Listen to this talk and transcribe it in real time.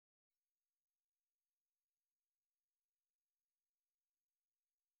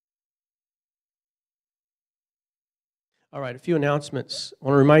All right, a few announcements. I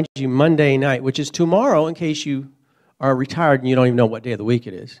want to remind you Monday night, which is tomorrow in case you are retired and you don't even know what day of the week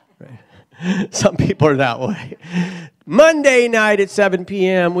it is. Right? Some people are that way. Monday night at 7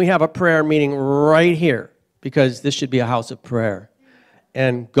 p.m., we have a prayer meeting right here because this should be a house of prayer.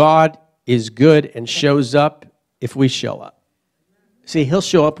 And God is good and shows up if we show up. See, He'll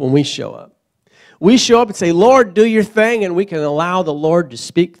show up when we show up. We show up and say, Lord, do your thing, and we can allow the Lord to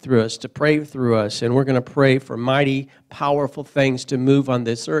speak through us, to pray through us, and we're going to pray for mighty, powerful things to move on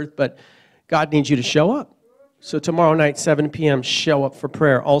this earth, but God needs you to show up. So tomorrow night, 7 p.m., show up for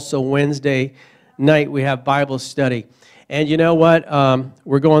prayer. Also, Wednesday night, we have Bible study. And you know what?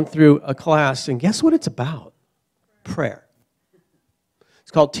 We're going through a class, and guess what it's about? Prayer. It's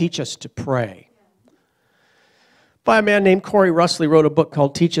called Teach Us to Pray. By a man named Corey Russell. He wrote a book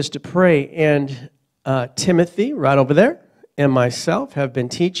called Teach Us to Pray, and Timothy, right over there, and myself have been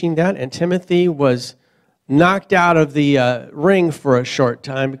teaching that, and Timothy was knocked out of the ring for a short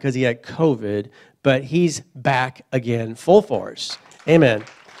time because he had COVID, but he's back again, full force. Amen.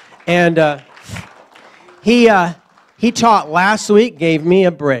 And he taught last week, gave me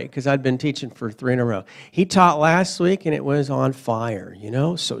a break because I'd been teaching for 3 in a row. He taught last week, and it was on fire, you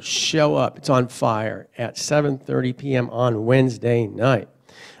know, so show up. It's on fire at 7:30 p.m. on Wednesday night.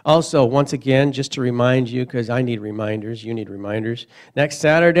 Also, once again, just to remind you, because I need reminders, you need reminders, next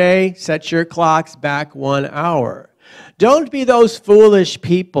Saturday, set your clocks back 1 hour. Don't be those foolish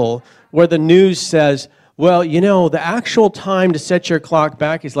people where the news says, well, you know, the actual time to set your clock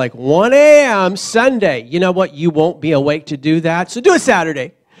back is like 1 a.m. Sunday. You know what? You won't be awake to do that, so do it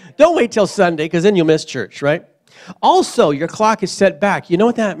Saturday. Don't wait till Sunday, because then you'll miss church, right? Also, your clock is set back. You know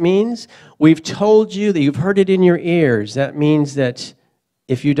what that means? We've told you that you've heard it in your ears. That means that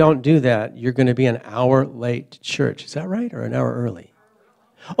if you don't do that, you're going to be an hour late to church. Is that right? Or an hour early?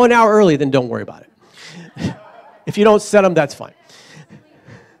 Oh, an hour early, then don't worry about it. If you don't set them, that's fine.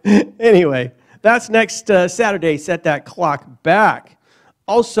 Anyway, that's next Saturday. Set that clock back.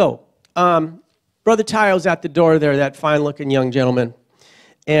 Also, Brother Tayo's at the door there, that fine-looking young gentleman.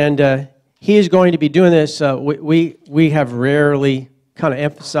 And he is going to be doing this. We have rarely kind of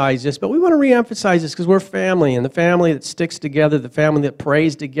emphasized this, but we want to re-emphasize this because we're family, and the family that sticks together, the family that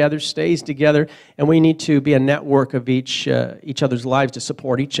prays together, stays together, and we need to be a network of each other's lives to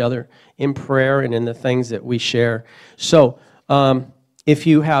support each other in prayer and in the things that we share. So, if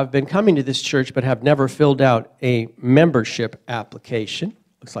you have been coming to this church but have never filled out a membership application,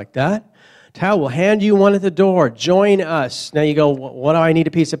 looks like that, Tal will hand you one at the door. Join us. Now you go, what do I need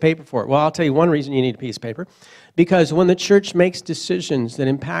a piece of paper for? Well, I'll tell you one reason you need a piece of paper. Because when the church makes decisions that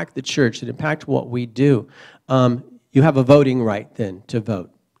impact the church, that impact what we do, you have a voting right then to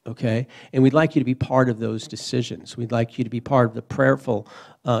vote, okay? And we'd like you to be part of those decisions. We'd like you to be part of the prayerful,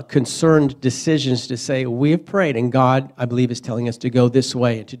 concerned decisions to say, we have prayed, and God, I believe, is telling us to go this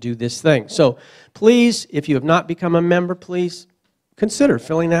way and to do this thing. So please, if you have not become a member, please consider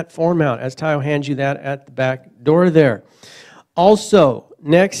filling that form out as Tayo hands you that at the back door there. Also,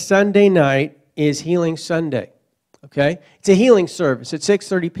 next Sunday night is Healing Sunday. Okay? It's a healing service at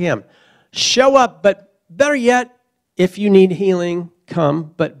 6:30 p.m. Show up, but better yet, if you need healing,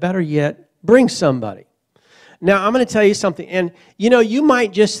 come, but better yet, bring somebody. Now, I'm going to tell you something, and you know, you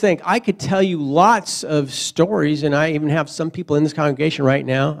might just think, I could tell you lots of stories, and I even have some people in this congregation right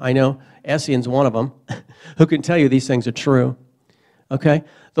now, I know Essian's one of them, who can tell you these things are true. Okay?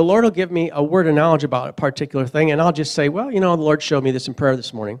 The Lord will give me a word of knowledge about a particular thing, and I'll just say, well, you know, the Lord showed me this in prayer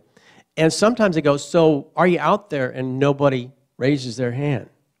this morning. And sometimes it goes, so are you out there? And nobody raises their hand.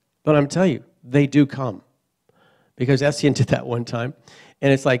 But I'm telling you, they do come. Because Essian did that one time.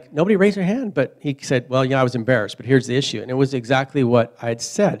 And it's like, nobody raised their hand. But he said, well, yeah, I was embarrassed, but here's the issue. And it was exactly what I had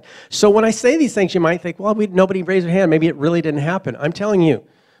said. So when I say these things, you might think, well, nobody raised their hand. Maybe it really didn't happen. I'm telling you,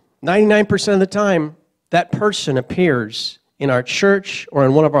 99% of the time, that person appears in our church or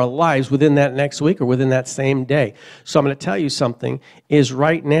in one of our lives within that next week or within that same day. So I'm going to tell you something, is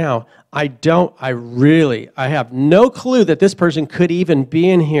right now, I have no clue that this person could even be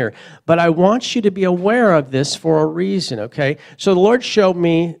in here. But I want you to be aware of this for a reason, okay? So the Lord showed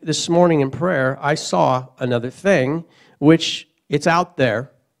me this morning in prayer, I saw another thing, which it's out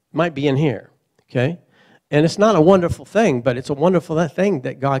there, might be in here, okay? And it's not a wonderful thing, but it's a wonderful thing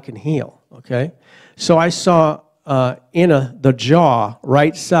that God can heal, okay? So I saw the jaw,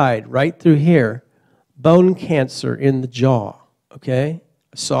 right side, right through here, bone cancer in the jaw, okay?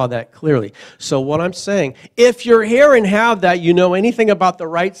 I saw that clearly. So what I'm saying, if you're here and have that, you know anything about the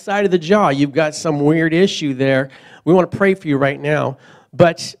right side of the jaw, you've got some weird issue there, we want to pray for you right now.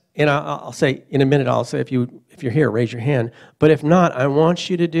 But and I'll say in a minute, I'll say if you're here, raise your hand. But if not, I want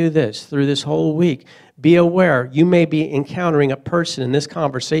you to do this through this whole week. Be aware, you may be encountering a person and this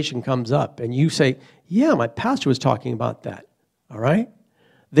conversation comes up and you say, yeah, my pastor was talking about that, all right?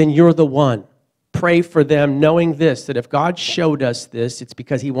 Then you're the one. Pray for them knowing this, that if God showed us this, it's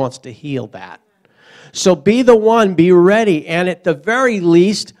because he wants to heal that. So be the one, be ready, and at the very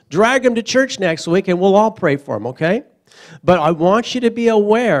least, drag them to church next week and we'll all pray for them, okay? But I want you to be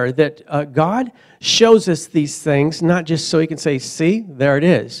aware that God shows us these things, not just so he can say, see, there it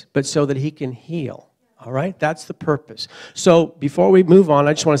is, but so that he can heal. All right? That's the purpose. So before we move on,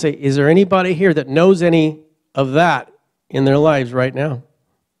 I just want to say, is there anybody here that knows any of that in their lives right now?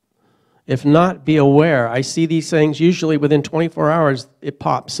 If not, be aware. I see these things usually within 24 hours, it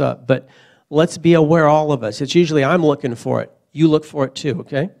pops up. But let's be aware, all of us. It's usually I'm looking for it. You look for it too,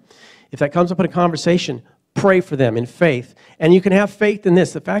 okay? If that comes up in a conversation, pray for them in faith. And you can have faith in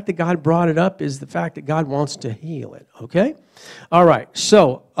this. The fact that God brought it up is the fact that God wants to heal it, okay? All right,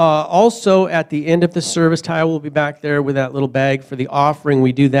 so also at the end of the service, Ty will be back there with that little bag for the offering.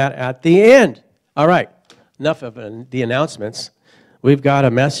 We do that at the end. All right, enough of the announcements. We've got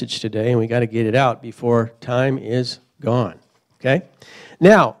a message today, and we got to get it out before time is gone, okay?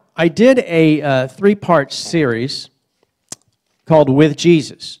 Now, I did a three-part series called With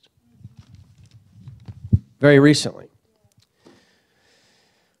Jesus very recently.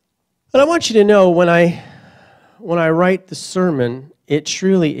 And I want you to know when I write the sermon, it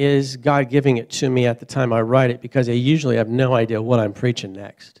truly is God giving it to me at the time I write it, because I usually have no idea what I'm preaching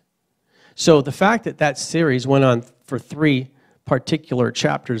next. So the fact that that series went on for 3 particular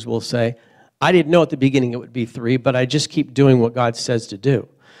chapters, we'll say, I didn't know at the beginning it would be 3, but I just keep doing what God says to do.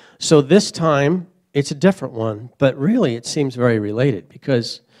 So this time, it's a different one, but really it seems very related,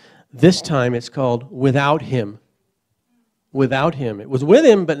 because this time it's called Without Him. Without Him. It was with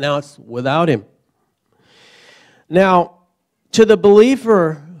Him, but now it's without Him. Now, to the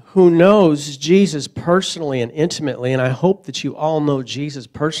believer who knows Jesus personally and intimately, and I hope that you all know Jesus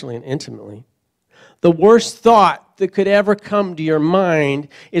personally and intimately, the worst thought that could ever come to your mind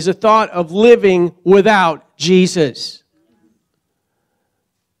is a thought of living without Jesus.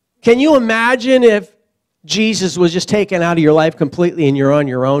 Can you imagine if Jesus was just taken out of your life completely and you're on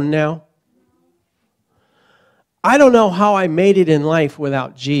your own now? I don't know how I made it in life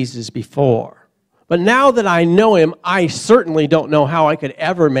without Jesus before. But now that I know Him, I certainly don't know how I could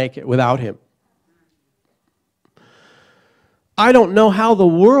ever make it without Him. I don't know how the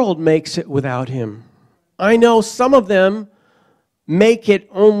world makes it without Him. I know some of them make it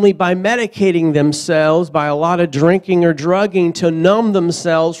only by medicating themselves, by a lot of drinking or drugging to numb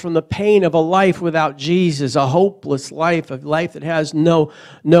themselves from the pain of a life without Jesus, a hopeless life, a life that has no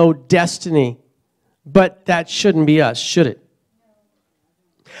destiny. But that shouldn't be us, should it?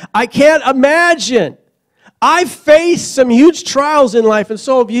 I can't imagine. I've faced some huge trials in life, and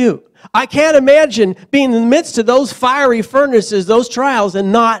so have you. I can't imagine being in the midst of those fiery furnaces, those trials,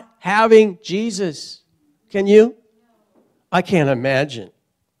 and not having Jesus. Can you? I can't imagine.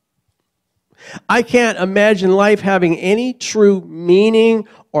 I can't imagine life having any true meaning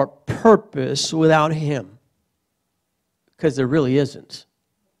or purpose without Him, because there really isn't.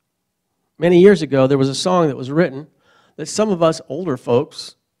 Many years ago, there was a song that was written that some of us older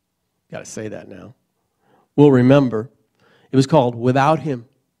folks, got to say that now, will remember. It was called Without Him.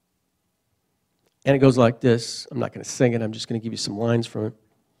 And it goes like this. I'm not going to sing it. I'm just going to give you some lines from it.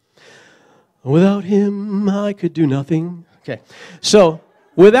 Without Him, I could do nothing. Okay. So,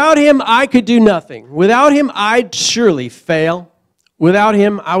 without Him, I could do nothing. Without Him, I'd surely fail. Without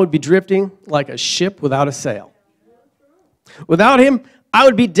Him, I would be drifting like a ship without a sail. Without Him, I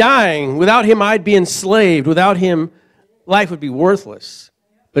would be dying. Without Him, I'd be enslaved. Without Him, life would be worthless.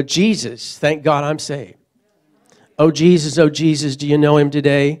 But Jesus, thank God I'm saved. Oh Jesus, do you know Him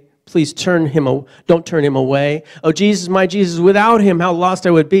today? Please don't turn Him away. Oh Jesus, my Jesus, without Him, how lost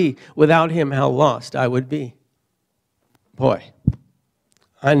I would be. Without Him, how lost I would be. Boy,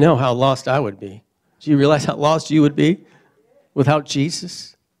 I know how lost I would be. Do you realize how lost you would be without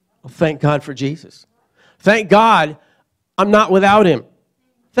Jesus? Well, thank God for Jesus. Thank God I'm not without Him.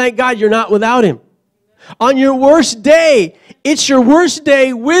 Thank God you're not without Him. On your worst day, it's your worst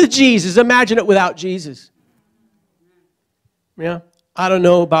day with Jesus. Imagine it without Jesus. Yeah, I don't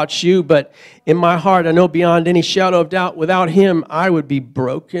know about you, but in my heart, I know beyond any shadow of doubt, without Him, I would be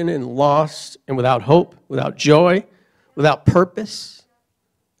broken and lost and without hope, without joy, without purpose,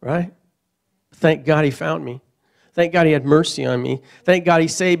 right? Thank God He found me. Thank God He had mercy on me. Thank God He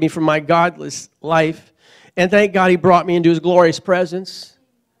saved me from my godless life. And thank God He brought me into His glorious presence.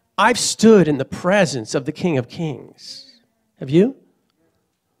 I've stood in the presence of the King of Kings. Have you?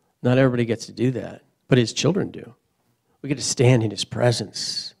 Not everybody gets to do that, but his children do. We get to stand in his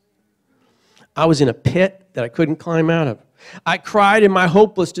presence. I was in a pit that I couldn't climb out of. I cried in my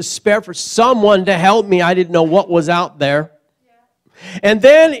hopeless despair for someone to help me. I didn't know what was out there. And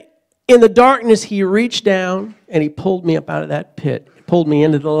then in the darkness, he reached down and he pulled me up out of that pit, pulled me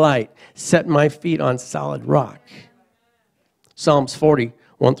into the light, set my feet on solid rock. Psalms 40,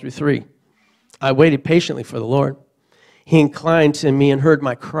 1 through 3. I waited patiently for the Lord. He inclined to me and heard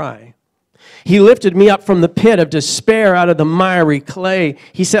my cry. He lifted me up from the pit of despair out of the miry clay.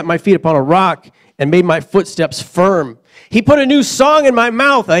 He set my feet upon a rock and made my footsteps firm. He put a new song in my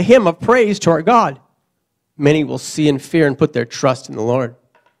mouth, a hymn of praise to our God. Many will see and fear and put their trust in the Lord.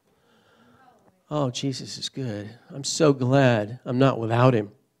 Oh, Jesus is good. I'm so glad I'm not without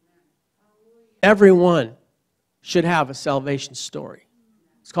him. Everyone should have a salvation story.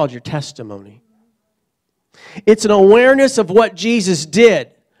 It's called your testimony. It's an awareness of what Jesus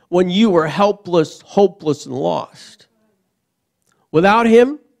did when you were helpless, hopeless, and lost. Without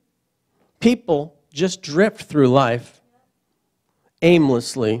him, people just drift through life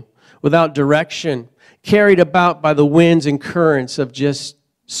aimlessly, without direction, carried about by the winds and currents of just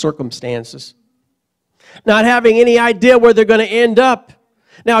circumstances, not having any idea where they're going to end up.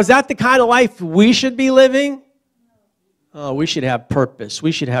 Now, is that the kind of life we should be living? Oh, we should have purpose.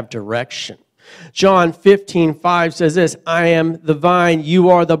 We should have direction. John 15:5 says this, I am the vine, you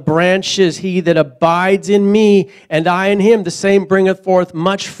are the branches. He that abides in me, and I in him, the same bringeth forth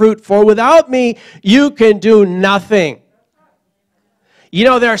much fruit. For without me, you can do nothing. You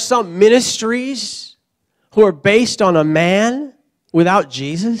know, there are some ministries who are based on a man without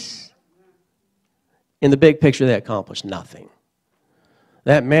Jesus. In the big picture, they accomplish nothing.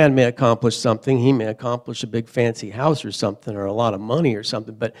 That man may accomplish something. He may accomplish a big fancy house or something, or a lot of money or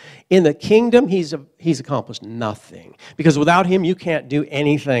something. But in the kingdom, he's accomplished nothing. Because without him, you can't do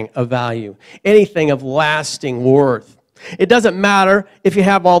anything of value, anything of lasting worth. It doesn't matter if you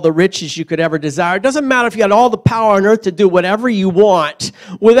have all the riches you could ever desire. It doesn't matter if you had all the power on earth to do whatever you want.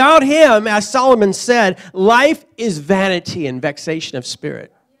 Without him, as Solomon said, life is vanity and vexation of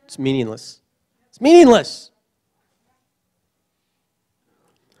spirit. It's meaningless. It's meaningless.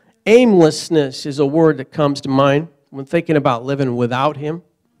 Aimlessness is a word that comes to mind when thinking about living without him.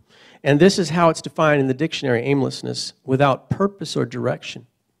 And this is how it's defined in the dictionary, aimlessness, without purpose or direction.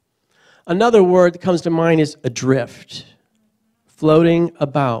 Another word that comes to mind is adrift, floating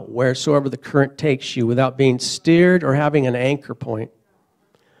about wheresoever the current takes you without being steered or having an anchor point.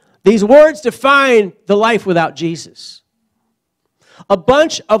 These words define the life without Jesus. A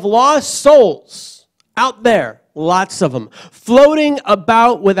bunch of lost souls out there, lots of them, floating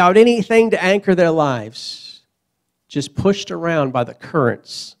about without anything to anchor their lives, just pushed around by the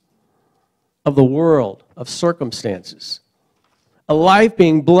currents of the world, of circumstances. A life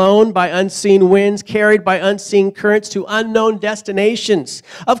being blown by unseen winds, carried by unseen currents to unknown destinations.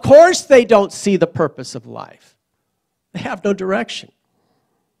 Of course they don't see the purpose of life. They have no direction.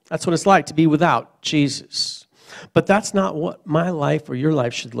 That's what it's like to be without Jesus. But that's not what my life or your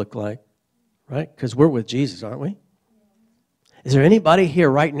life should look like, right? Because we're with Jesus, aren't we? Is there anybody here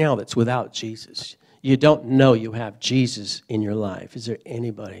right now that's without Jesus? You don't know you have Jesus in your life. Is there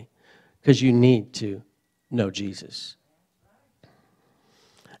anybody? Because you need to know Jesus.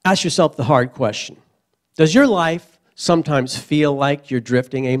 Ask yourself the hard question. Does your life sometimes feel like you're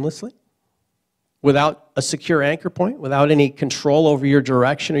drifting aimlessly? Without a secure anchor point? Without any control over your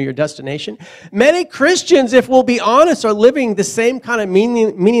direction or your destination? Many Christians, if we'll be honest, are living the same kind of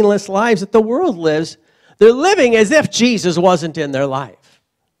meaningless lives that the world lives. They're living as if Jesus wasn't in their life.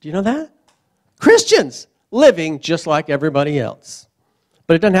 Do you know that? Christians living just like everybody else.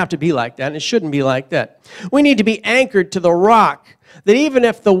 But it doesn't have to be like that, and it shouldn't be like that. We need to be anchored to the rock, that even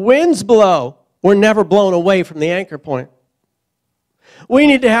if the winds blow, we're never blown away from the anchor point. We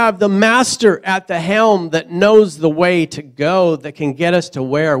need to have the master at the helm that knows the way to go, that can get us to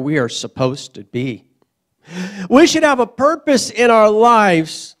where we are supposed to be. We should have a purpose in our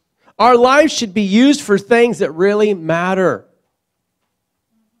lives. Our lives should be used for things that really matter.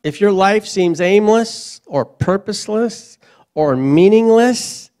 If your life seems aimless or purposeless or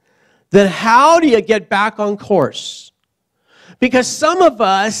meaningless, then how do you get back on course? Because some of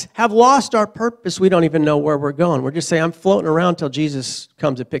us have lost our purpose. We don't even know where we're going. We're just saying, I'm floating around till Jesus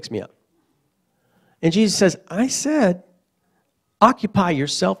comes and picks me up. And Jesus says, I said, occupy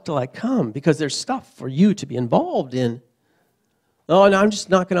yourself till I come, because there's stuff for you to be involved in. Oh, no, I'm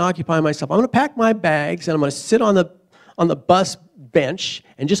just not going to occupy myself. I'm going to pack my bags, and I'm going to sit on the bus bench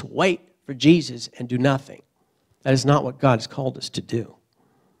and just wait for Jesus and do nothing. That is not what God has called us to do.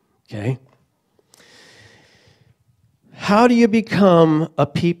 Okay? How do you become a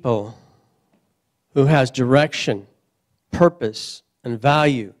people who has direction, purpose, and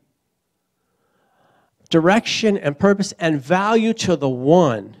value? Direction and purpose and value to the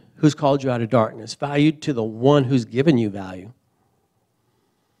one who's called you out of darkness. Value to the one who's given you value.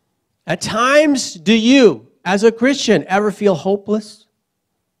 At times, do you, as a Christian, ever feel hopeless?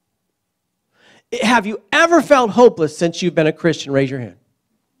 Have you ever felt hopeless since you've been a Christian? Raise your hand.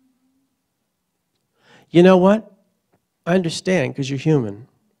 You know what? I understand because you're human,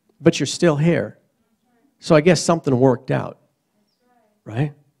 but you're still here. So I guess something worked out,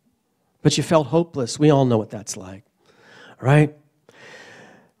 right? But you felt hopeless. We all know what that's like, right?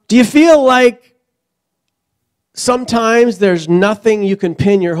 Do you feel like sometimes there's nothing you can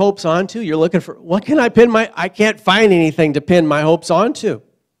pin your hopes onto? You're looking for, what can I pin I can't find anything to pin my hopes onto,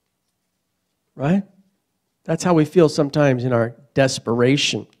 right? That's how we feel sometimes in our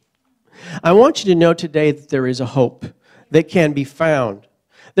desperation. I want you to know today that there is a hope that can be found.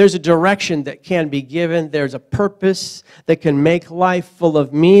 There's a direction that can be given. There's a purpose that can make life full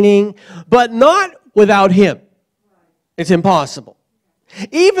of meaning, but not without Him. It's impossible.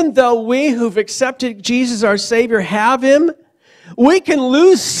 Even though we who've accepted Jesus our Savior have Him, we can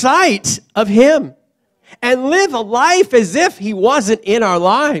lose sight of Him and live a life as if He wasn't in our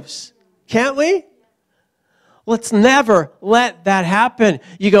lives. Can't we? Let's never let that happen.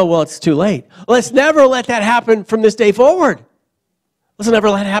 You go, well, it's too late. Let's never let that happen from this day forward. Let's never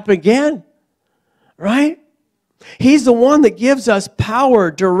let it happen again. Right? He's the one that gives us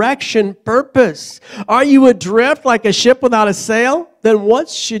power, direction, purpose. Are you adrift like a ship without a sail? Then what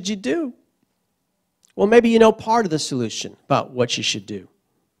should you do? Well, maybe you know part of the solution about what you should do,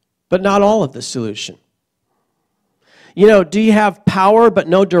 but not all of the solution. You know, do you have power but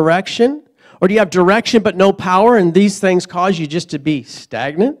no direction? Or do you have direction but no power, and these things cause you just to be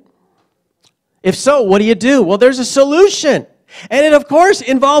stagnant? If so, what do you do? Well, there's a solution. And it, of course,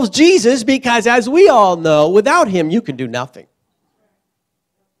 involves Jesus because, as we all know, without Him, you can do nothing.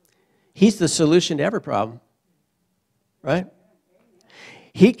 He's the solution to every problem, right?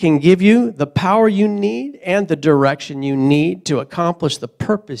 He can give you the power you need and the direction you need to accomplish the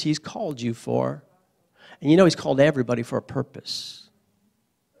purpose He's called you for. And you know He's called everybody for a purpose.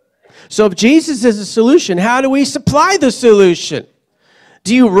 So if Jesus is a solution, how do we supply the solution?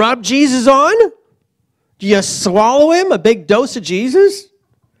 Do you rub Jesus on? Do you swallow Him, a big dose of Jesus?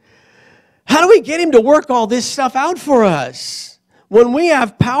 How do we get Him to work all this stuff out for us? When we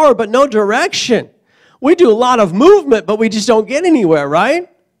have power but no direction, we do a lot of movement, but we just don't get anywhere, right?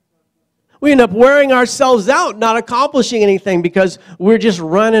 We end up wearing ourselves out, not accomplishing anything because we're just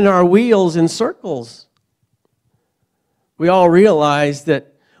running our wheels in circles. We all realize that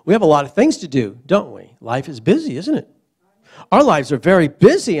we have a lot of things to do, don't we? Life is busy, isn't it? Our lives are very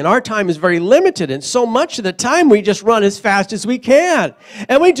busy, and our time is very limited, and so much of the time we just run as fast as we can,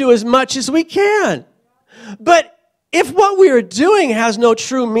 and we do as much as we can. But if what we are doing has no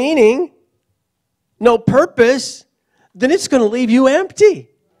true meaning, no purpose, then it's going to leave you empty.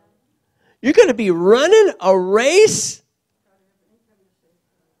 You're going to be running a race.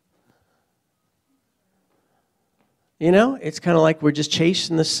 You know, it's kind of like we're just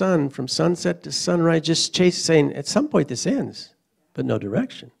chasing the sun from sunset to sunrise, just saying, at some point this ends, but no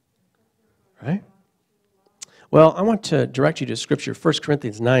direction, right? Well, I want to direct you to Scripture, 1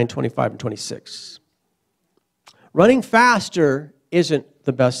 Corinthians 9, 25 and 26. Running faster isn't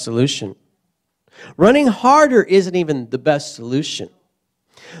the best solution. Running harder isn't even the best solution.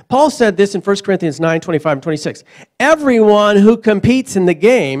 Paul said this in 1 Corinthians 9, 25 and 26. Everyone who competes in the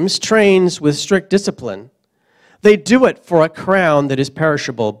games trains with strict discipline. They do it for a crown that is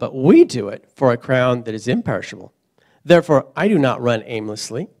perishable, but we do it for a crown that is imperishable. Therefore, I do not run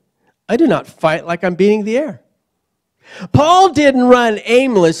aimlessly. I do not fight like I'm beating the air. Paul didn't run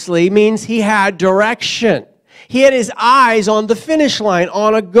aimlessly means he had direction. He had his eyes on the finish line,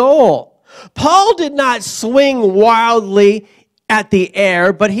 on a goal. Paul did not swing wildly at the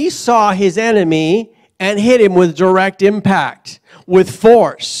air, but he saw his enemy and hit him with direct impact, with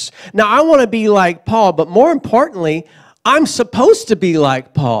force. Now, I want to be like Paul, but more importantly, I'm supposed to be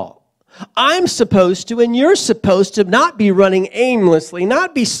like Paul. I'm supposed to, and you're supposed to not be running aimlessly,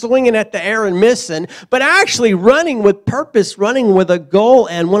 not be swinging at the air and missing, but actually running with purpose, running with a goal.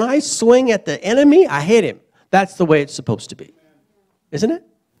 And when I swing at the enemy, I hit him. That's the way it's supposed to be, isn't it?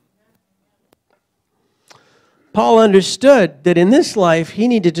 Paul understood that in this life, he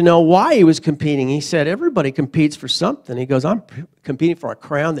needed to know why he was competing. He said, everybody competes for something. He goes, I'm competing for a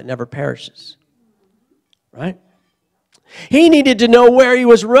crown that never perishes. Right? He needed to know where he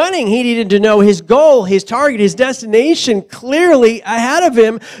was running. He needed to know his goal, his target, his destination clearly ahead of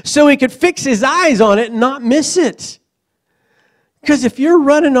him so he could fix his eyes on it and not miss it. Because if you're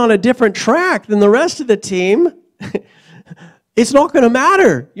running on a different track than the rest of the team, it's not going to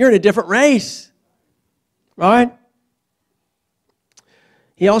matter. You're in a different race. Right?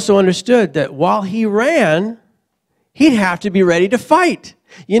 He also understood that while he ran, he'd have to be ready to fight.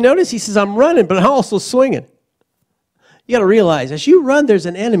 You notice he says, I'm running, but I'm also swinging. You got to realize, as you run, there's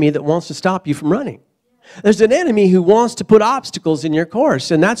an enemy that wants to stop you from running. There's an enemy who wants to put obstacles in your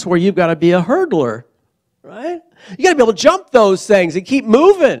course, and that's where you've got to be a hurdler, right? You got to be able to jump those things and keep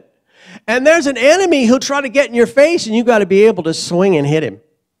moving. And there's an enemy who'll try to get in your face, and you've got to be able to swing and hit him,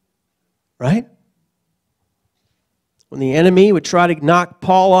 right? When the enemy would try to knock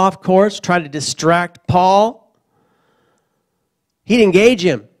Paul off course, try to distract Paul, he'd engage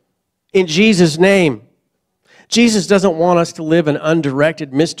him in Jesus' name. Jesus doesn't want us to live an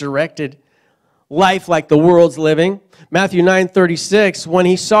undirected, misdirected life like the world's living. Matthew 9:36, when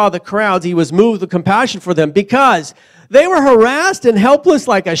he saw the crowds, he was moved with compassion for them because they were harassed and helpless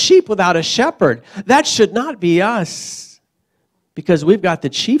like a sheep without a shepherd. That should not be us because we've got the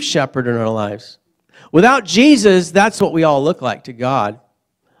chief shepherd in our lives. Without Jesus, that's what we all look like to God.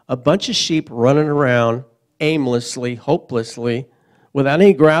 A bunch of sheep running around aimlessly, hopelessly, without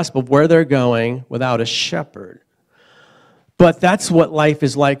any grasp of where they're going, without a shepherd. But that's what life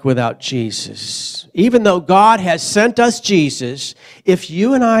is like without Jesus. Even though God has sent us Jesus, if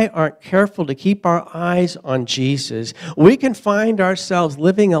you and I aren't careful to keep our eyes on Jesus, we can find ourselves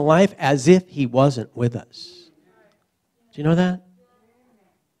living a life as if he wasn't with us. Do you know that?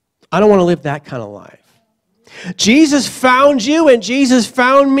 I don't want to live that kind of life. Jesus found you and Jesus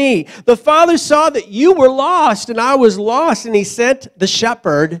found me. The Father saw that you were lost and I was lost, and he sent the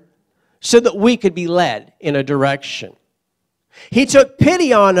shepherd so that we could be led in a direction. He took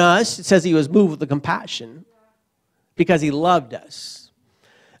pity on us. It says he was moved with compassion because he loved us.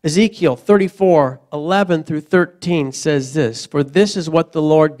 Ezekiel 34:11 through 13 says this, "For this is what the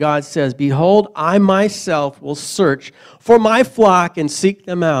Lord God says, Behold, I myself will search for my flock and seek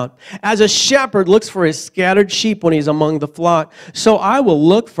them out. As a shepherd looks for his scattered sheep when he's among the flock, so I will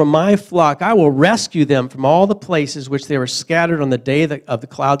look for my flock. I will rescue them from all the places which they were scattered on the day of the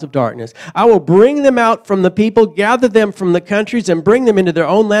clouds of darkness. I will bring them out from the people, gather them from the countries, and bring them into their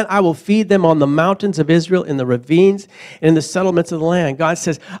own land. I will feed them on the mountains of Israel, in the ravines, and in the settlements of the land." God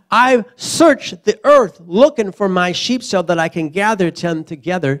says, I've searched the earth looking for my sheep so that I can gather them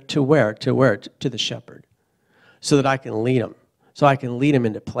together to where? To the shepherd. So that I can lead them. So I can lead them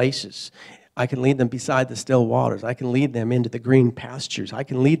into places. I can lead them beside the still waters. I can lead them into the green pastures. I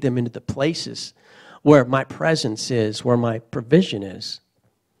can lead them into the places where my presence is, where my provision is.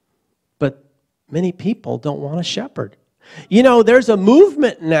 But many people don't want a shepherd. You know, there's a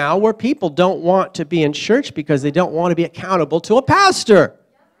movement now where people don't want to be in church because they don't want to be accountable to a pastor.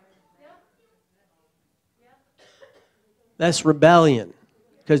 That's rebellion,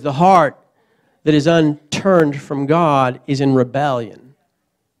 because the heart that is unturned from God is in rebellion.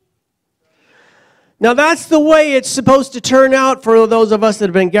 Now that's the way it's supposed to turn out for those of us that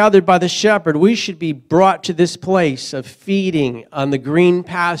have been gathered by the shepherd. We should be brought to this place of feeding on the green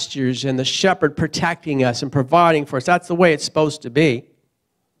pastures and the shepherd protecting us and providing for us. That's the way it's supposed to be.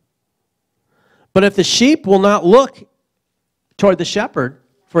 But if the sheep will not look toward the shepherd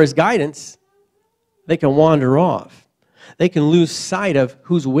for his guidance, they can wander off. They can lose sight of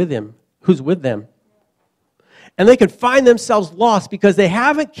who's with him, who's with them. And they can find themselves lost because they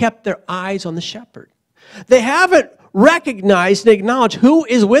haven't kept their eyes on the shepherd. They haven't recognized and acknowledged who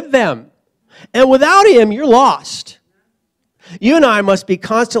is with them. And without him, you're lost. You and I must be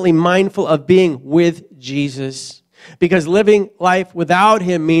constantly mindful of being with Jesus, because living life without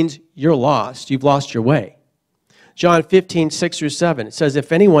him means you're lost. You've lost your way. John 15:6-7, it says,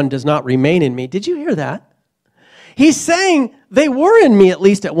 "If anyone does not remain in me," did you hear that? He's saying they were in me at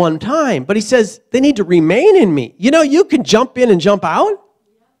least at one time, but he says they need to remain in me. You know, you can jump in and jump out.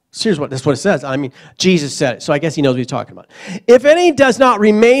 That's what it says. I mean, Jesus said it, so I guess he knows what he's talking about. "If any does not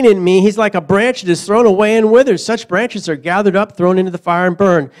remain in me, he's like a branch that is thrown away and withers. Such branches are gathered up, thrown into the fire, and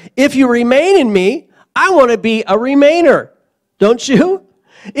burned. If you remain in me, I want to be a remainer. Don't you?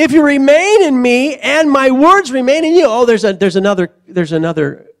 If you remain in me and my words remain in you." Oh, there's another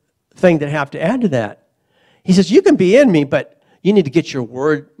thing that I have to add to that. He says, you can be in me, but you need to get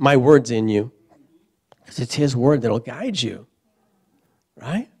my words in you, because it's his word that will guide you,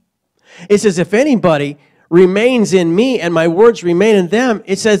 right? It says, if anybody remains in me and my words remain in them,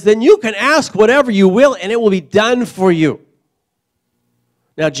 it says, then you can ask whatever you will and it will be done for you.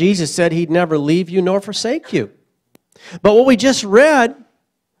 Now, Jesus said he'd never leave you nor forsake you. But what we just read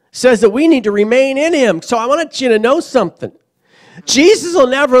says that we need to remain in him. So I want you to know something. Jesus will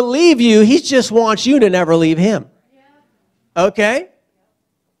never leave you. He just wants you to never leave him. Okay?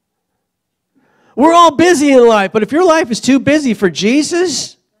 We're all busy in life, but if your life is too busy for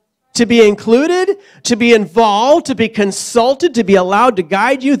Jesus to be included, to be involved, to be consulted, to be allowed to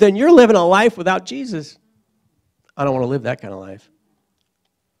guide you, then you're living a life without Jesus. I don't want to live that kind of life.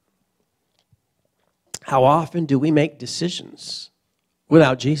 How often do we make decisions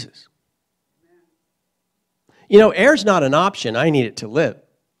without Jesus? You know, air's not an option. I need it to live.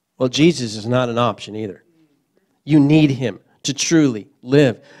 Well, Jesus is not an option either. You need him to truly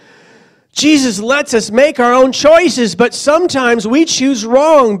live. Jesus lets us make our own choices, but sometimes we choose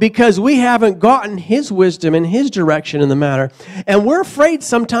wrong because we haven't gotten his wisdom and his direction in the matter. And we're afraid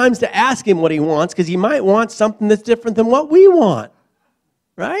sometimes to ask him what he wants because he might want something that's different than what we want.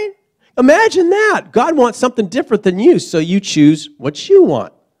 Right? Imagine that. God wants something different than you, so you choose what you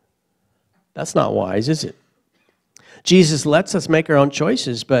want. That's not wise, is it? Jesus lets us make our own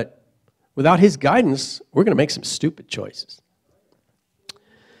choices, but without his guidance, we're going to make some stupid choices.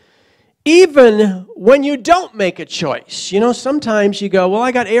 Even when you don't make a choice, you know, sometimes you go, well,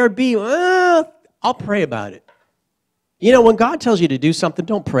 I got A or B. Well, I'll pray about it. You know, when God tells you to do something,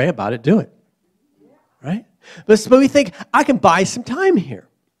 don't pray about it, do it. Right? But we think, I can buy some time here.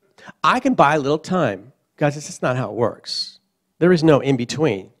 I can buy a little time. Guys, this is not how it works. There is no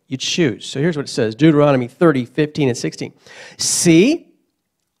in-between. You choose. So here's what it says, Deuteronomy 30, 15, and 16. See,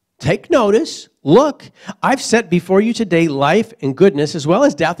 take notice, look, I've set before you today life and goodness as well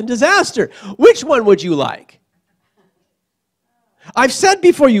as death and disaster. Which one would you like? I've set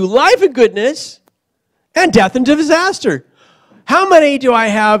before you life and goodness and death and disaster. How many do I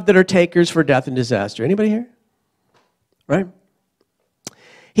have that are takers for death and disaster? Anybody here? Right?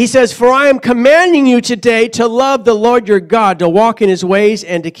 He says, for I am commanding you today to love the Lord your God, to walk in his ways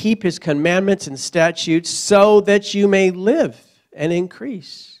and to keep his commandments and statutes so that you may live and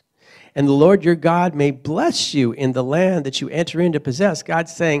increase. And the Lord your God may bless you in the land that you enter in to possess.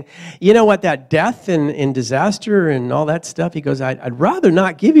 God's saying, you know what, that death and disaster and all that stuff, he goes, I'd rather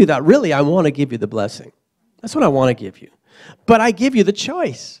not give you that. Really, I want to give you the blessing. That's what I want to give you. But I give you the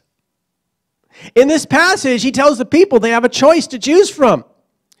choice. In this passage, he tells the people they have a choice to choose from.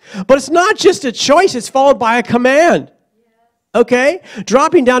 But it's not just a choice, it's followed by a command. Okay?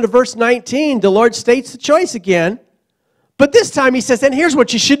 Dropping down to verse 19, the Lord states the choice again. But this time he says, and here's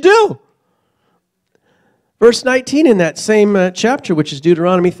what you should do. Verse 19 in that same chapter, which is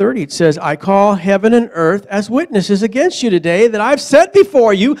Deuteronomy 30, it says, I call heaven and earth as witnesses against you today that I've set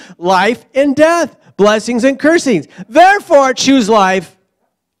before you life and death, blessings and cursings. Therefore, choose life.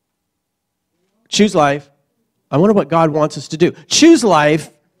 Choose life. I wonder what God wants us to do. Choose life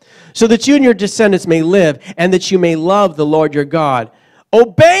so that you and your descendants may live and that you may love the Lord your God.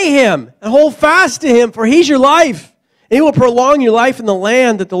 Obey him and hold fast to him, for he's your life. And he will prolong your life in the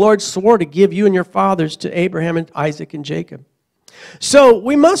land that the Lord swore to give you and your fathers to Abraham and Isaac and Jacob. So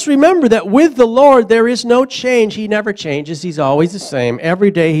we must remember that with the Lord there is no change. He never changes. He's always the same. Every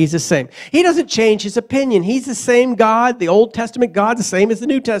day he's the same. He doesn't change his opinion. He's the same God. The Old Testament God, the same as the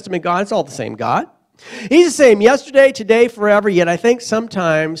New Testament God. It's all the same God. He's the same yesterday, today, forever, yet I think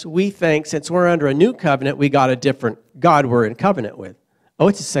sometimes we think since we're under a new covenant, we got a different God we're in covenant with. Oh,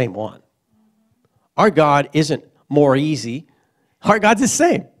 it's the same one. Our God isn't more easy. Our God's the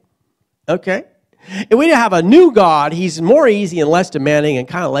same. Okay? And we have a new God. He's more easy and less demanding and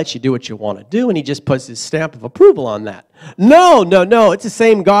kind of lets you do what you want to do, and he just puts his stamp of approval on that. No. It's the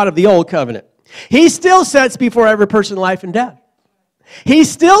same God of the old covenant. He still sets before every person life and death. He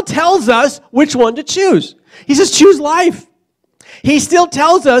still tells us which one to choose. He says, choose life. He still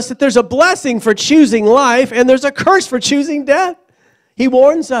tells us that there's a blessing for choosing life and there's a curse for choosing death. He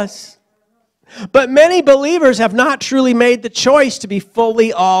warns us. But many believers have not truly made the choice to be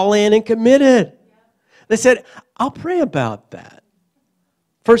fully all in and committed. They said, I'll pray about that.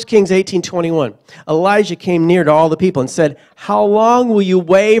 1 Kings 18:21. Elijah came near to all the people and said, how long will you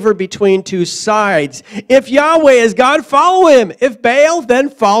waver between two sides? If Yahweh is God, follow him. If Baal,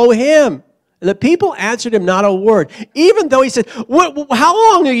 then follow him. And the people answered him not a word. Even though he said,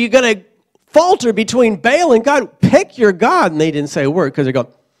 how long are you going to falter between Baal and God? Pick your God. And they didn't say a word because they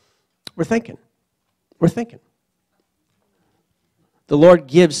go, we're thinking. The Lord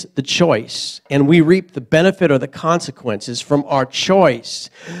gives the choice, and we reap the benefit or the consequences from our choice.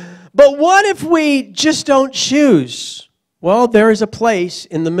 But what if we just don't choose? Well, there is a place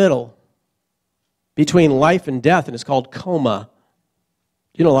in the middle between life and death, and it's called coma.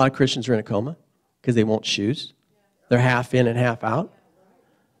 You know a lot of Christians are in a coma because they won't choose. They're half in and half out.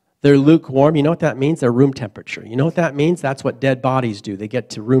 They're lukewarm. You know what that means? They're room temperature. You know what that means? That's what dead bodies do. They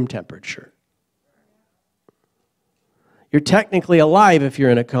get to room temperature. You're technically alive if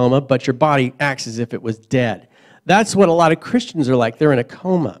you're in a coma, but your body acts as if it was dead. That's what a lot of Christians are like. They're in a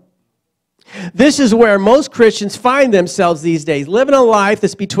coma. This is where most Christians find themselves these days, living a life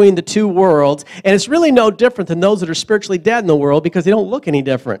that's between the two worlds, and it's really no different than those that are spiritually dead in the world because they don't look any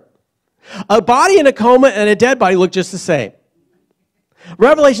different. A body in a coma and a dead body look just the same.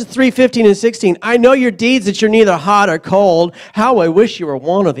 Revelation 3:15 and 16, I know your deeds, that you're neither hot or cold. How I wish you were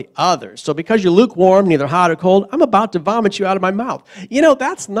one or the other. So because you're lukewarm, neither hot or cold, I'm about to vomit you out of my mouth. You know,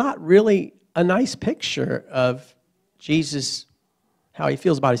 that's not really a nice picture of Jesus, how he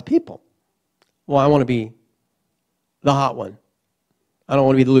feels about his people. Well, I want to be the hot one. I don't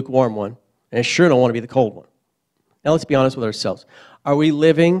want to be the lukewarm one. And I sure don't want to be the cold one. Now let's be honest with ourselves. Are we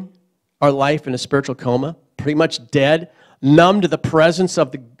living our life in a spiritual coma? Pretty much dead? Numb to the presence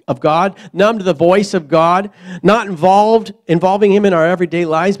of God? Numb to the voice of God? Not involving him in our everyday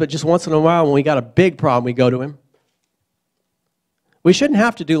lives, but just once in a while when we got a big problem, we go to him? We shouldn't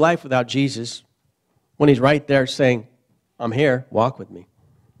have to do life without Jesus when he's right there saying, I'm here, walk with me.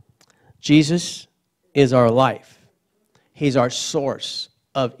 Jesus is our life. He's our source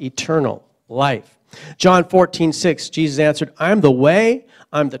of eternal life. John 14:6, Jesus answered, I am the way,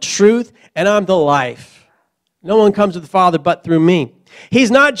 I'm the truth, and I'm the life. No one comes to the Father but through me. He's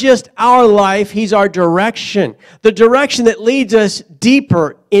not just our life, he's our direction. The direction that leads us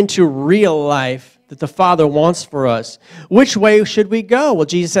deeper into real life that the Father wants for us. Which way should we go? Well,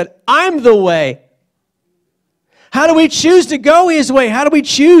 Jesus said, I'm the way. How do we choose to go his way? How do we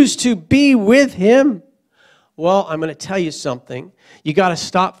choose to be with him? Well, I'm going to tell you something. You got to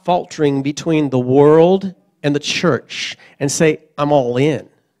stop faltering between the world and the church and say, I'm all in.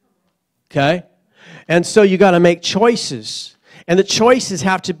 Okay? And so you got to make choices. And the choices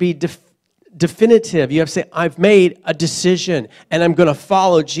have to be definitive. You have to say, I've made a decision and I'm going to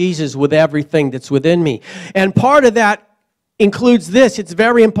follow Jesus with everything that's within me. And part of that includes this. It's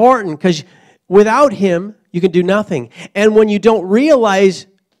very important because without him, you can do nothing. And when you don't realize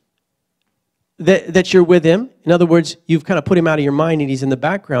that you're with him, in other words, you've kind of put him out of your mind and he's in the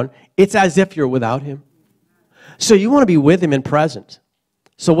background, it's as if you're without him. So you want to be with him in present.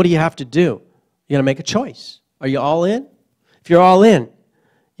 So what do you have to do? You got to make a choice. Are you all in? If you're all in,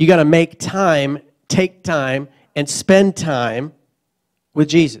 you got to make time, take time, and spend time with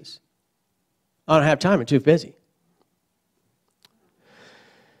Jesus. I don't have time. I'm too busy.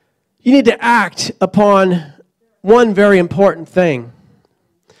 You need to act upon one very important thing.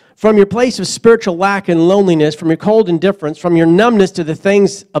 From your place of spiritual lack and loneliness, from your cold indifference, from your numbness to the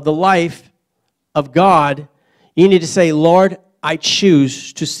things of the life of God, you need to say, Lord, I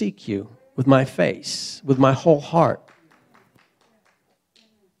choose to seek you with my face, with my whole heart.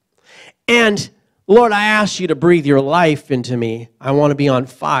 And, Lord, I ask you to breathe your life into me. I want to be on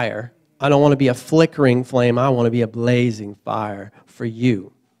fire. I don't want to be a flickering flame. I want to be a blazing fire for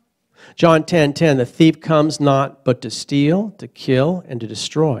you. John 10:10, the thief comes not but to steal, to kill, and to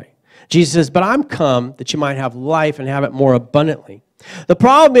destroy. Jesus says, but I'm come that you might have life and have it more abundantly. The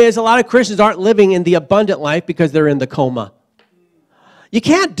problem is a lot of Christians aren't living in the abundant life because they're in the coma. You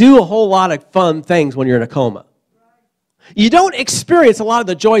can't do a whole lot of fun things when you're in a coma. You don't experience a lot of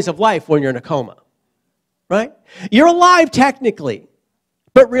the joys of life when you're in a coma, right? You're alive technically,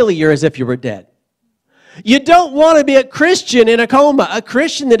 but really you're as if you were dead. You don't want to be a Christian in a coma, a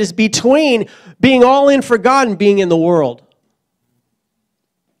Christian that is between being all in for God and being in the world.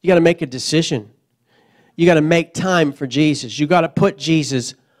 You got to make a decision. You got to make time for Jesus. You got to put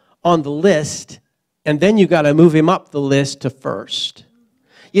Jesus on the list, and then you got to move him up the list to first.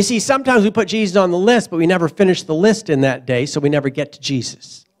 You see, sometimes we put Jesus on the list, but we never finish the list in that day, so we never get to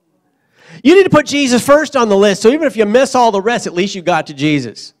Jesus. You need to put Jesus first on the list, so even if you miss all the rest, at least you got to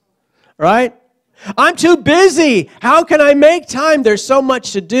Jesus. Right? I'm too busy. How can I make time? There's so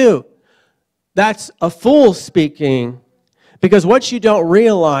much to do. That's a fool speaking, because what you don't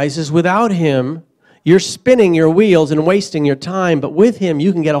realize is without him, you're spinning your wheels and wasting your time, but with him,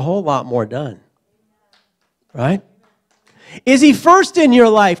 you can get a whole lot more done. Right? Is he first in your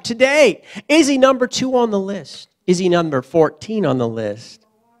life today? Is he number 2 on the list? Is he number 14 on the list?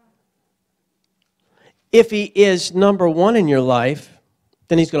 If he is number 1 in your life,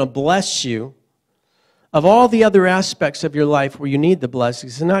 then he's going to bless you. Of all the other aspects of your life where you need the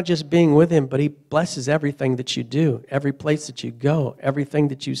blessings, it's not just being with him, but he blesses everything that you do, every place that you go, everything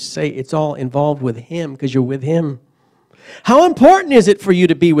that you say. It's all involved with him because you're with him. How important is it for you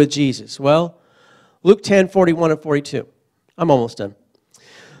to be with Jesus? Well, Luke 10:41 and 42. I'm almost done.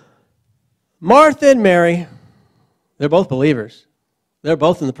 Martha and Mary, they're both believers. They're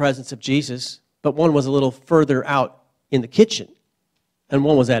both in the presence of Jesus, but one was a little further out in the kitchen, and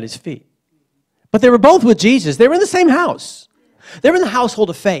one was at his feet. But they were both with Jesus. They were in the same house. They were in the household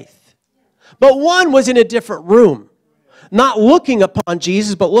of faith. But one was in a different room, not looking upon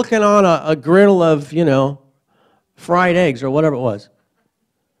Jesus, but looking on a griddle of, fried eggs or whatever it was.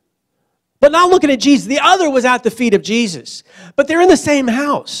 But not looking at Jesus. The other was at the feet of Jesus. But they're in the same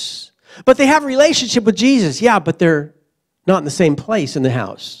house. But they have a relationship with Jesus. Yeah, but they're not in the same place in the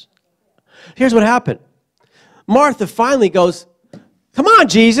house. Here's what happened. Martha finally goes, come on,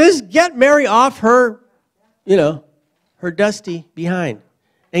 Jesus, get Mary off her, her dusty behind.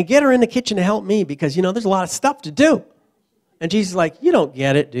 And get her in the kitchen to help me because, there's a lot of stuff to do. And Jesus is like, you don't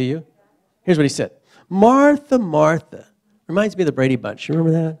get it, do you? Here's what he said. Martha, Martha. Reminds me of the Brady Bunch. You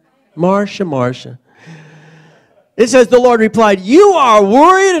remember that? Marcia, Marcia. It says, the Lord replied, you are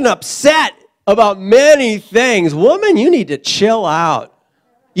worried and upset about many things. Woman, you need to chill out.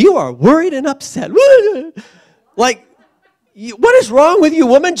 You are worried and upset. Like, what is wrong with you,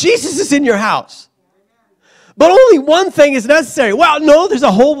 woman? Jesus is in your house. But only one thing is necessary. Well, no, there's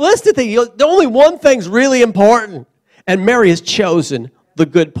a whole list of things. Only one thing's really important. And Mary has chosen the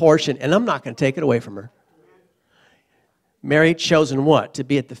good portion. And I'm not going to take it away from her. Mary chosen what? To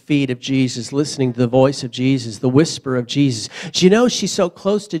be at the feet of Jesus, listening to the voice of Jesus, the whisper of Jesus. Do you know she's so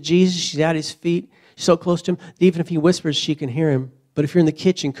close to Jesus? She's at his feet. She's so close to him. Even if he whispers, she can hear him. But if you're in the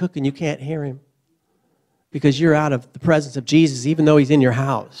kitchen cooking, you can't hear him. Because you're out of the presence of Jesus, even though he's in your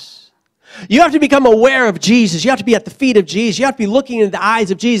house. You have to become aware of Jesus. You have to be at the feet of Jesus. You have to be looking into the eyes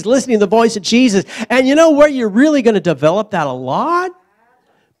of Jesus, listening to the voice of Jesus. And you know where you're really going to develop that a lot?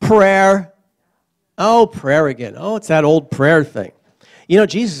 Prayer. Oh, prayer again. Oh, it's that old prayer thing.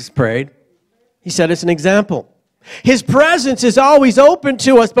 Jesus prayed. He said it's an example. His presence is always open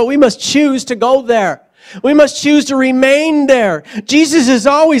to us, but we must choose to go there. We must choose to remain there. Jesus is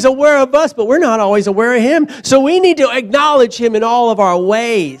always aware of us, but we're not always aware of him. So we need to acknowledge him in all of our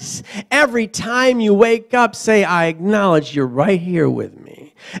ways. Every time you wake up, say, I acknowledge you're right here with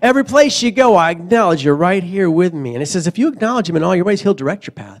me. Every place you go, I acknowledge you're right here with me. And it says, if you acknowledge him in all your ways, he'll direct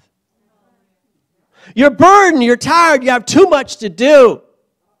your path. You're burdened, you're tired, you have too much to do.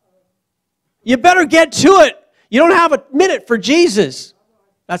 You better get to it. You don't have a minute for Jesus.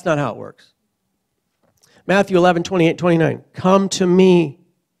 That's not how it works. Matthew 11, 28, 29. Come to me.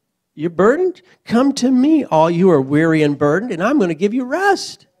 You're burdened? Come to me, all you are weary and burdened, and I'm going to give you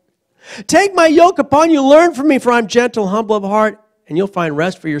rest. Take my yoke upon you, learn from me, for I'm gentle, humble of heart, and you'll find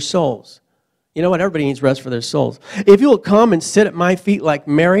rest for your souls. You know what? Everybody needs rest for their souls. If you will come and sit at my feet like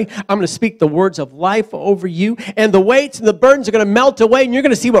Mary, I'm going to speak the words of life over you, and the weights and the burdens are going to melt away, and you're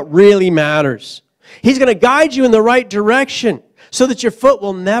going to see what really matters. He's going to guide you in the right direction so that your foot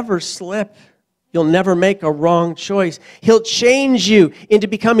will never slip. You'll never make a wrong choice. He'll change you into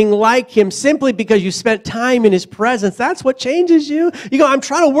becoming like him simply because you spent time in his presence. That's what changes you. You go, I'm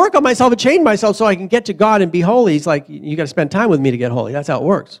trying to work on myself and change myself so I can get to God and be holy. He's like, you got to spend time with me to get holy. That's how it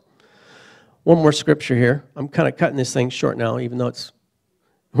works. One more scripture here. I'm kind of cutting this thing short now, even though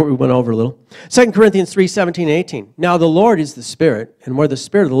we went over a little. 2 Corinthians 3, 17 and 18. Now the Lord is the Spirit, and where the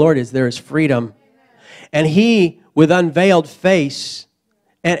Spirit of the Lord is, there is freedom. And he with unveiled face,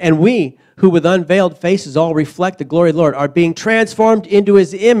 and we who with unveiled faces all reflect the glory of the Lord, are being transformed into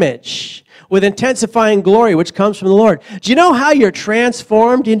his image with intensifying glory which comes from the Lord. Do you know how you're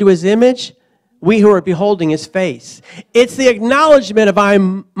transformed into his image? We who are beholding his face. It's the acknowledgement of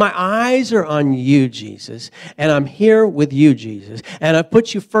my eyes are on you, Jesus, and I'm here with you, Jesus, and I've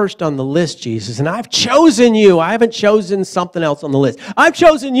put you first on the list, Jesus, and I've chosen you. I haven't chosen something else on the list. I've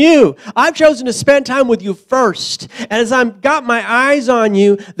chosen you. I've chosen to spend time with you first, and as I've got my eyes on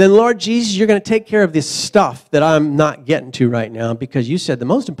you, then Lord Jesus, you're going to take care of this stuff that I'm not getting to right now because you said the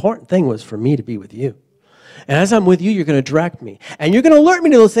most important thing was for me to be with you. And as I'm with you, you're going to direct me. And you're going to alert me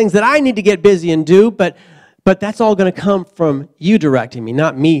to those things that I need to get busy and do, but that's all going to come from you directing me,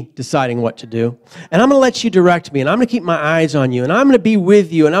 not me deciding what to do. And I'm going to let you direct me, and I'm going to keep my eyes on you, and I'm going to be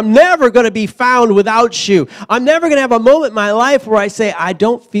with you, and I'm never going to be found without you. I'm never going to have a moment in my life where I say, I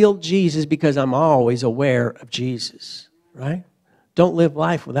don't feel Jesus because I'm always aware of Jesus, right? Don't live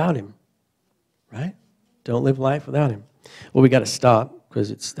life without him, right? Don't live life without him. Well, we got to stop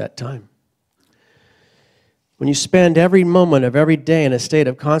because it's that time. When you spend every moment of every day in a state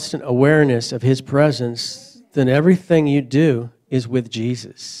of constant awareness of his presence, then everything you do is with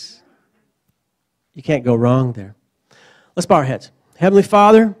Jesus. You can't go wrong there. Let's bow our heads. Heavenly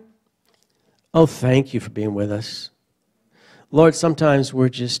Father, oh, thank you for being with us. Lord, sometimes we're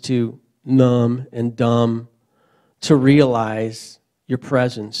just too numb and dumb to realize your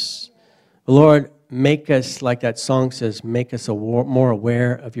presence. Lord, make us, like that song says, make us more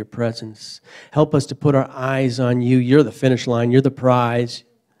aware of your presence. Help us to put our eyes on you. You're the finish line. You're the prize.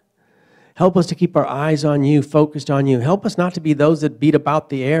 Help us to keep our eyes on you, focused on you. Help us not to be those that beat about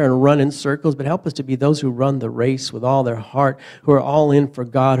the air and run in circles, but help us to be those who run the race with all their heart, who are all in for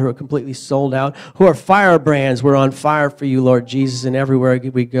God, who are completely sold out, who are firebrands. We're on fire for you, Lord Jesus, and everywhere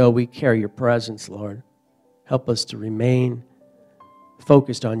we go, we carry your presence, Lord. Help us to remain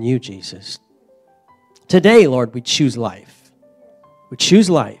focused on you, Jesus. Today, Lord, we choose life. We choose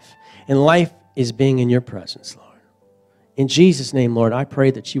life, and life is being in your presence, Lord. In Jesus' name, Lord, I pray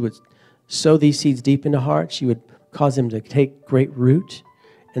that you would sow these seeds deep into hearts. You would cause them to take great root,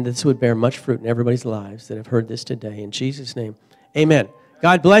 and this would bear much fruit in everybody's lives that have heard this today. In Jesus' name, amen.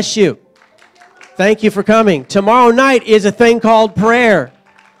 God bless you. Thank you for coming. Tomorrow night is a thing called prayer.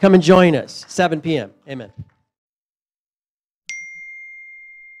 Come and join us, 7 p.m. Amen.